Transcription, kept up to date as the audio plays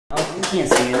You can't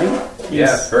see anything.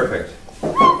 Yeah, it's perfect.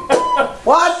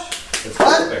 What? It's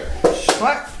perfect.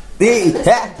 What?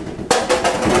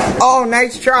 Oh,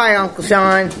 nice try, Uncle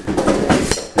Sean.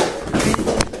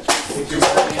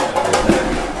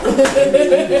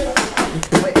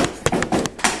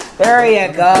 There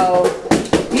you go.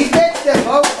 He fixed it,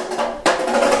 folks.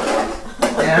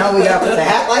 Now we gotta put the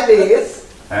hat like this.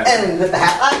 And we put the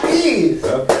hat like these.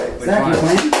 Okay. Which Zach, you one?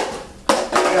 playing?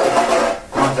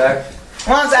 Come on, Zach.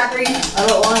 Come on, Zachary. I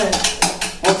don't want it.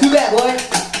 Well, too bad, boy.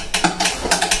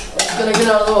 It's gonna get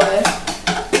out of the way.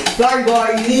 Sorry, boy.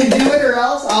 You need to do it or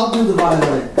else I'll do the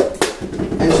violin.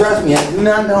 And trust me, I do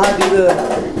not know how to do the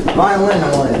violin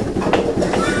on it.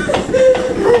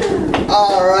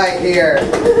 All right, here.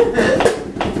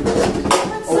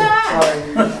 What's that? Sorry.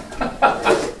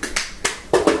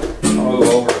 I'll move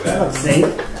over That looks that. safe.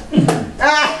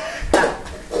 Ah!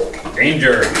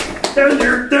 Danger.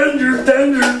 Danger, danger,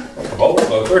 danger. Oh,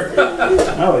 closer.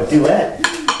 Oh, a duet.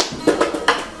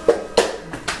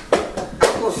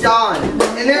 Uncle Sean.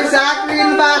 And there's Zachary in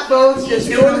the back, folks, just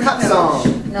doing the cup song.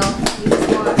 No, you just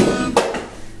watch.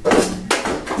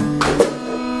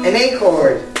 An A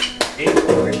chord. A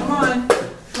chord. Come on.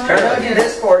 Ready,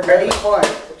 this chord. Ready, what?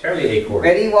 Charlie A chord.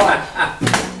 Ready, what?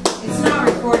 It's not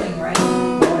recording, right?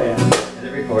 Oh, yeah. Is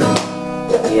it recording?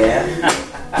 Yeah.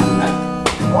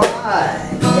 Why?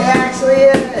 It actually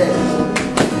is.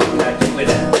 That's with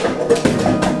it.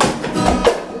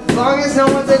 As long as no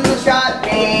one's in the shot,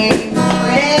 name.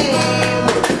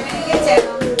 Get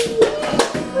down.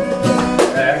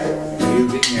 Zach, are you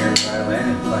getting your violin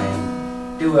and playing?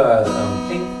 Do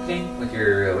clink clink with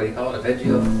your what do you call it?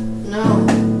 Arpeggio? No.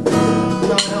 No,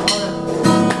 I don't want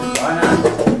Why not?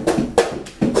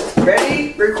 Ready?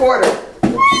 Recorder.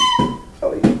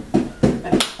 Oh, yeah.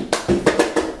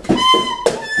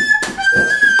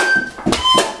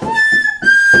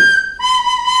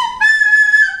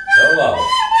 Solo.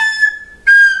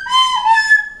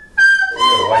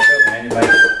 Watch out, man. You might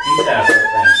eat that whole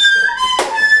thing.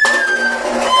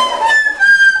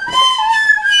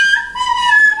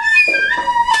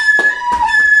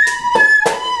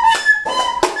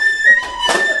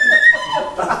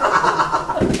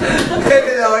 I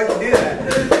didn't know I could do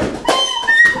that.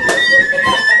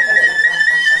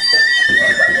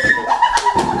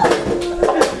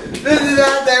 This is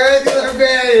not the regular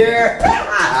band here.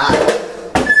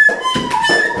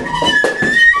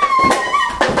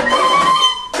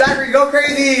 Zachary, go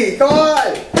crazy. Come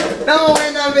on. No, we're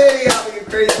in that video, you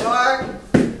crazy boy.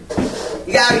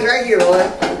 You gotta be right here, boy. to.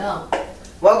 No.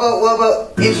 What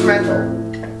about instrumental?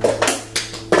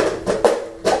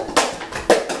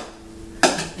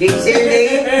 Can you say your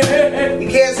name? You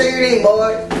can't say your name,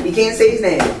 boy. You can't say his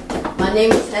name. My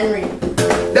name is Henry.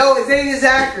 No, his name is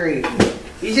Zachary.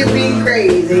 He's just being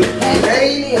crazy.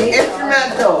 Ready?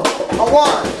 Instrumental. A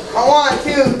one,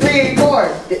 two, three, four.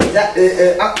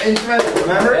 Instrumental,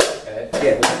 remember? Okay.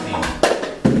 Yeah. What does it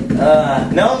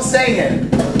mean? No, I'm singing.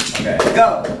 Okay. Go.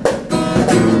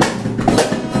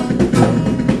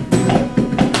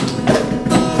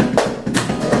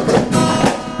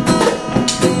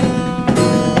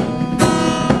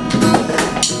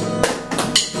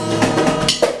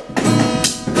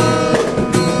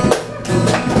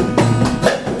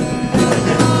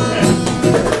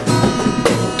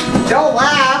 Don't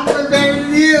laugh, we're better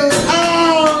than you.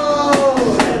 Oh!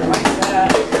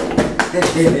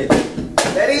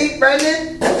 Ready,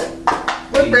 Brendan?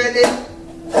 Look, Brendan.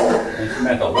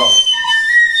 Instrumental. Go.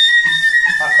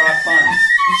 Hot cross fun.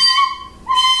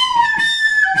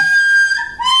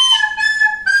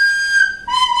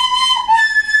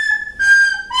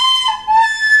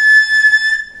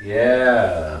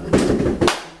 Yeah. Can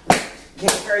you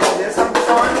carry this on the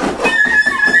song?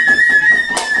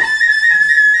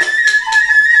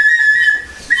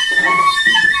 I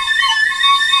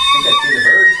think I see the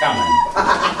birds coming.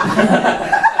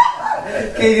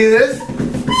 Can you do this? I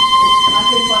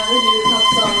can finally do the cup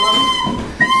song.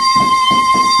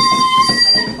 I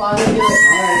can finally do it.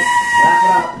 Alright, wrap it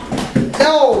up.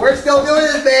 No, we're still doing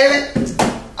this, baby.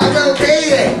 I'm gonna pay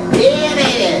it. Yeah,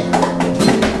 baby.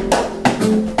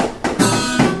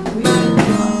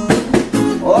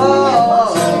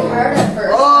 Whoa. So hard at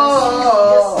first.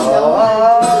 Oh.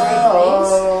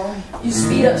 You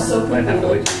speed up so I'm gonna have to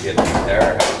quickly. wait till you get the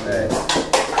guitar. How's that?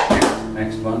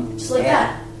 Next one. Just like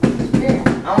Yeah. that. Here.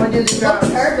 I'm gonna do the drums.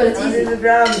 Looks hard, but it's I'm gonna easy. do the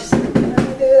drums. I'm gonna do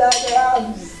the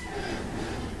drums.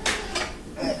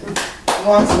 You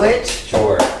want to switch?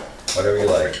 Sure. Whatever you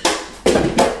like.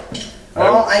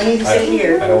 Well, I need to sit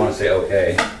here. I don't want to say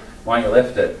okay. Why don't you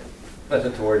lift it? Lift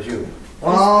it towards you.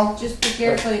 Well, Just be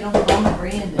careful you don't bump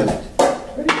Brandon. Lift.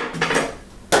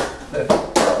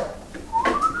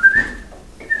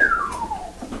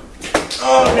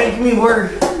 Oh, making me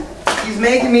work. He's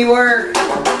making me work.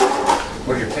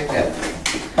 Where's your pick at?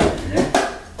 Yeah.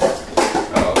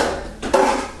 Oh.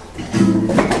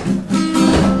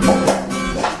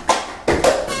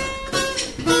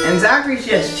 And Zachary's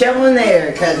just chilling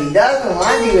there because he doesn't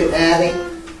want to do it, Daddy.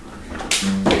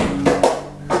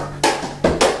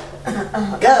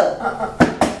 Go.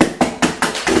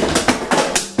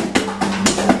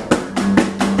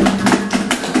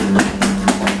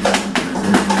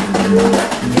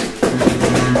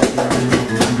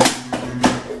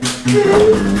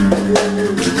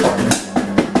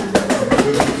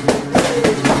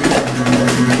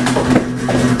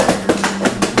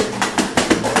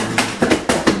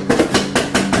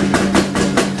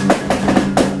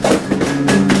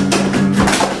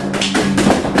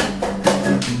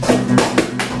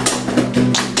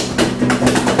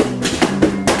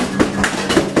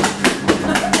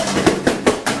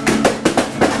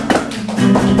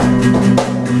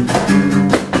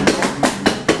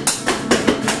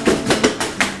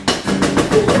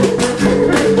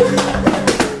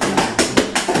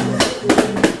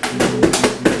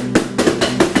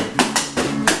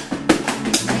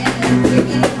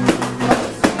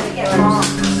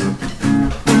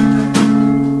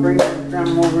 Bring the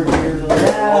drum over here.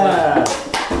 Yeah.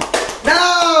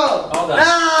 No! Hold on.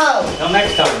 No! Till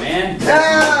next time, man. You No!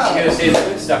 gotta save the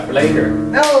good stuff for later.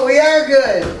 No, we are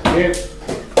good. Here.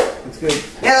 That's good.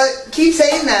 Yeah, keep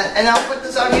saying that, and I'll put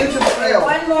this on YouTube for you.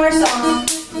 One more song.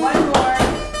 One more.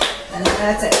 And then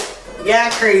that's it.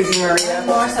 Yeah, crazy Maria. One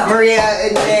more song. Maria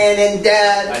and Dan and I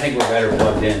Dad. think we're better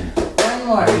plugged in. One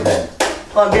more. What do you think?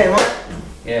 Plug in, what?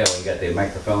 Yeah, we got the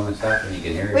microphone and stuff, and you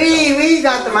can hear it. We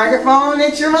got the microphone,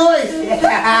 it's your voice. Yeah,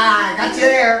 got you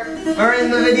there. We're in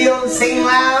the video, sing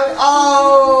loud.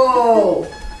 Oh!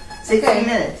 16 Okay.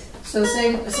 minutes. So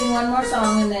sing one more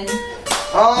song and then.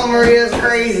 Oh, Maria's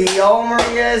crazy. Oh,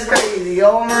 Maria's crazy.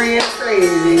 Oh, Maria's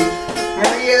crazy.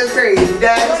 Maria's crazy.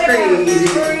 Dad's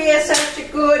crazy. Maria's such a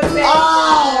good baby.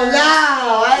 Oh,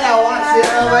 no! I gotta watch it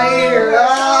later. Oh.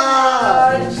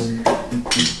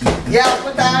 Yeah, I'll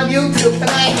put that on YouTube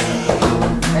tonight.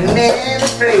 And then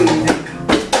it's crazy.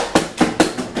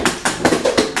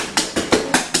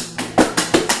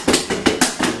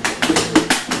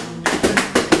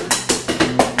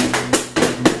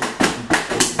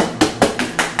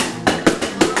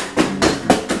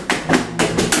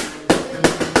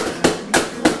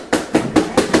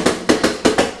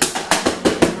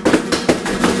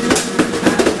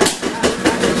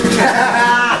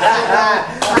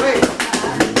 Wait.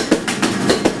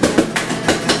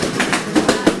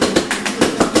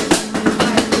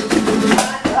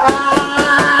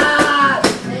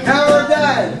 Now we're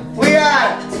done. We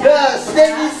are the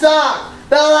Stinky Sock,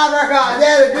 the Lepricons,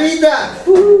 and the Green Duck.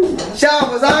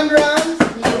 Sean was on drums.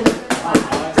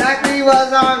 Zachary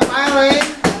was on violin.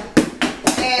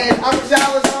 And Uncle Sean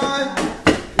was on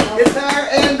guitar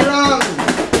and drums.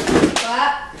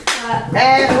 Clap, clap,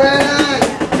 And we're done.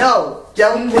 No,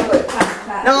 don't do it. clap,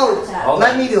 clap, No, clap.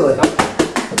 let me do it.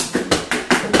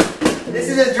 This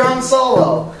is a drum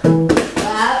solo.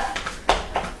 Clap.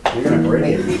 You're gonna break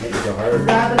it. Make it so hard.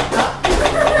 Grab it up.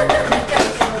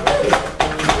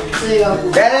 So you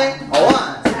go. Ready? A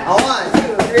one, 2,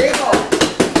 3, 4.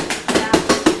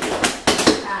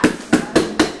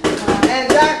 And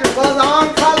Zachary was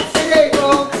on cups today,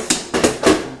 folks.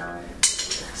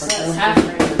 So it's half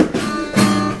right.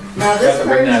 Now this Got to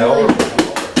part bring is that really. over.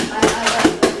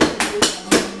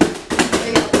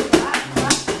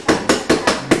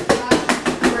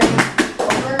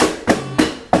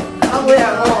 Oh,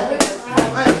 yeah, oh.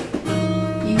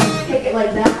 You pick it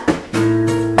like that.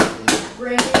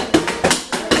 Bring it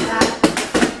like that.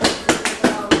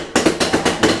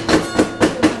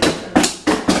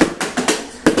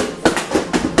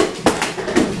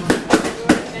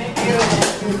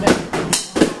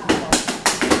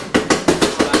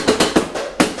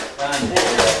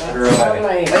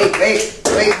 Right. Wait.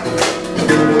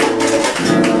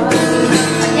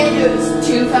 I can't do it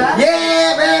too fast.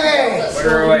 Yeah, baby! Put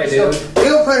her away, dude.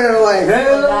 You put it away, Like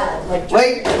dude. that, like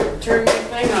Wait. turn your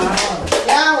thing on.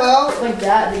 Yeah, well, Like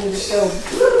that, then you just go.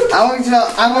 I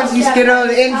want you to skid on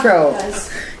the intro.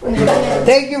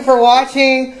 Thank you for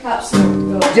watching.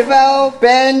 Javel,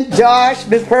 Ben, Josh,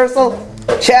 Miss Purcell,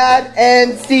 Chad,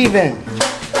 and Steven.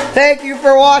 Thank you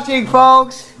for watching,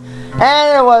 folks.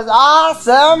 And it was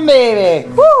awesome, baby.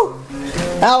 Woo!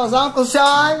 That was Uncle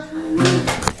Sean.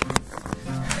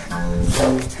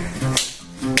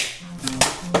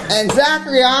 And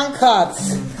Zachary on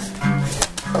cups.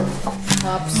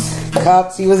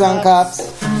 Cups. He was on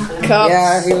cups.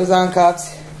 Yeah, he was on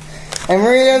cups. And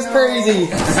Maria's crazy.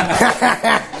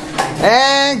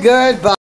 And goodbye.